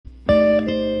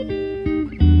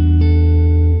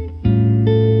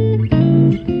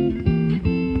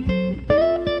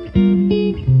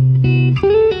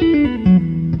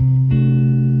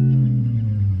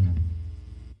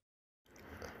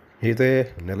Hey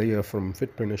there, Nelly here from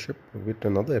Fitpreneurship with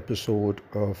another episode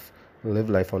of Live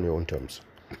Life on Your Own Terms.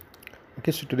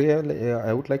 Okay, so today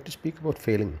I would like to speak about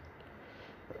failing.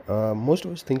 Most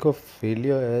of us think of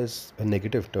failure as a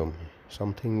negative term,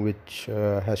 something which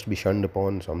has to be shunned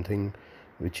upon, something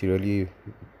which really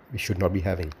we should not be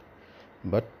having.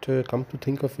 But come to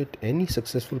think of it, any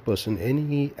successful person,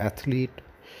 any athlete,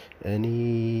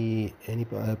 any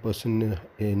person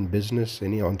in business,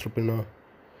 any entrepreneur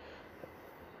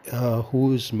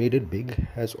who's made it big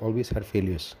has always had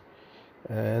failures,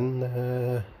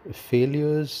 and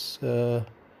failures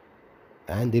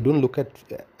and they don't look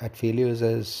at failures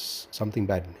as something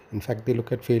bad. In fact, they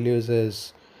look at failures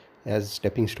as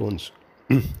stepping stones.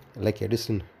 Like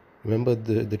Edison, remember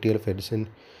the tale of Edison?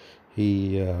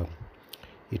 He uh,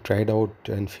 he tried out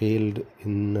and failed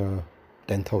in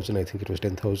 10,000, I think it was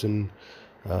 10,000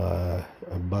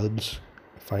 bulbs,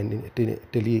 finding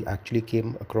till he actually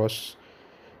came across.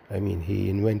 I mean, he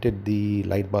invented the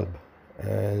light bulb,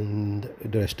 and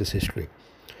the rest is history.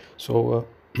 So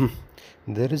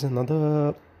there is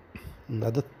another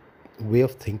way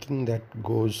of thinking that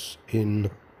goes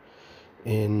in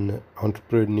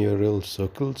entrepreneurial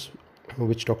circles,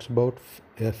 which talks about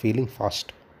failing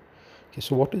fast. Okay,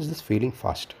 so what is this failing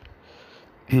fast?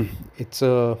 It's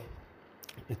a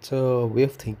it's a way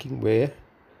of thinking where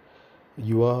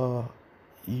you are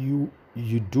you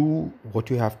do what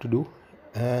you have to do,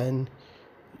 and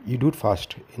you do it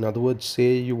fast. In other words,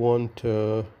 say you want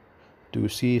to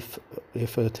see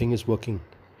if a thing is working.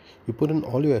 You put in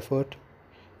all your effort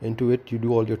into it, you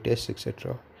do all your tests,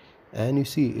 etc., and you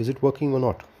see, is it working or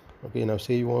not. Okay, now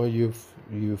say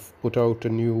you've put out a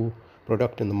new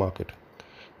product in the market,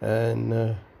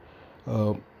 and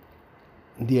uh,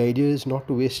 the idea is not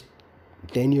to waste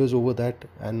 10 years over that,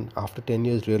 and after 10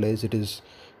 years realize it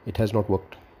has not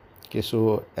worked. Okay,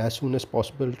 so as soon as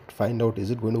possible find out,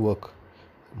 is it going to work,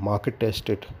 market test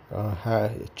it,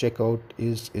 check out,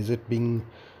 is it being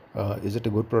is it a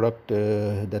good product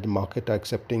that the market are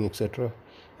accepting, etc.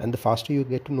 And the faster you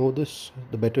get to know this,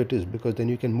 the better it is, because then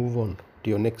you can move on to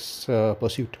your next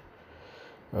pursuit.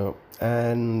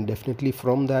 And definitely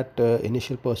from that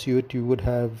initial pursuit, you would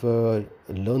have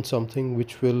learned something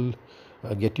which will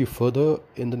get you further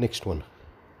in the next one.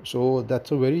 So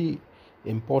that's a very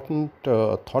important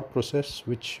thought process,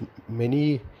 which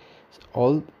many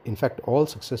all in fact all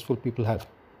successful people have.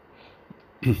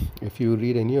 If you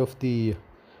read any of the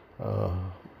uh,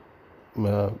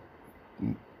 uh,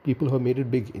 people who have made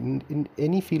it big in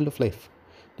any field of life,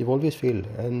 they've always failed,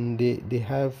 and they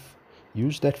have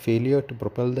used that failure to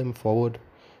propel them forward,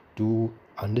 to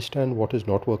understand what is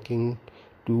not working,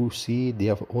 to see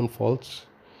their own faults,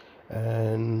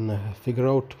 and figure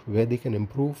out where they can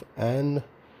improve, and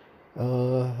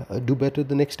do better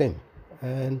the next time.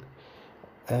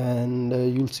 And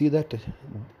you'll see that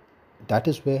that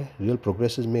is where real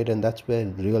progress is made, and that's where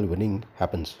real winning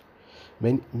happens.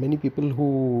 Many people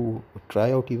who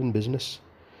try out even business,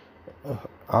 uh,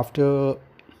 after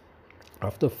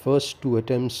first two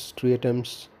attempts, three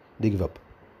attempts, they give up.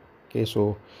 Okay,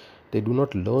 so they do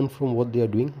not learn from what they are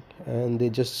doing, and they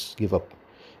just give up.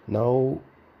 Now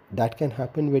that can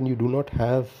happen when you do not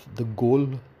have the goal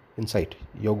in sight,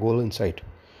 your goal in sight.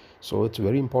 So it's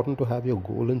very important to have your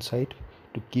goal in sight,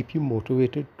 to keep you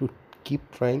motivated to keep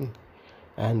trying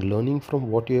and learning from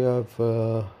what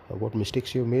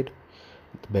mistakes you have made.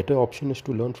 The better option is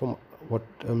to learn from what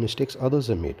mistakes others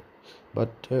have made,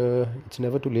 but it's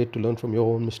never too late to learn from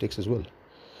your own mistakes as well.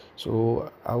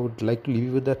 So I would like to leave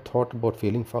you with that thought about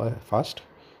failing fast.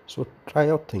 So try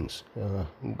out things.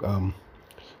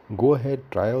 Go ahead,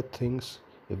 try out things.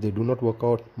 If they do not work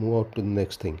out, move out to the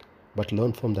next thing. But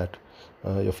learn from that,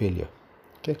 your failure.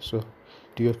 Okay, so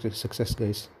to your success,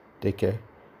 guys. Take care.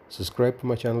 Subscribe to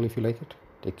my channel if you like it.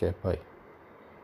 Take care. Bye.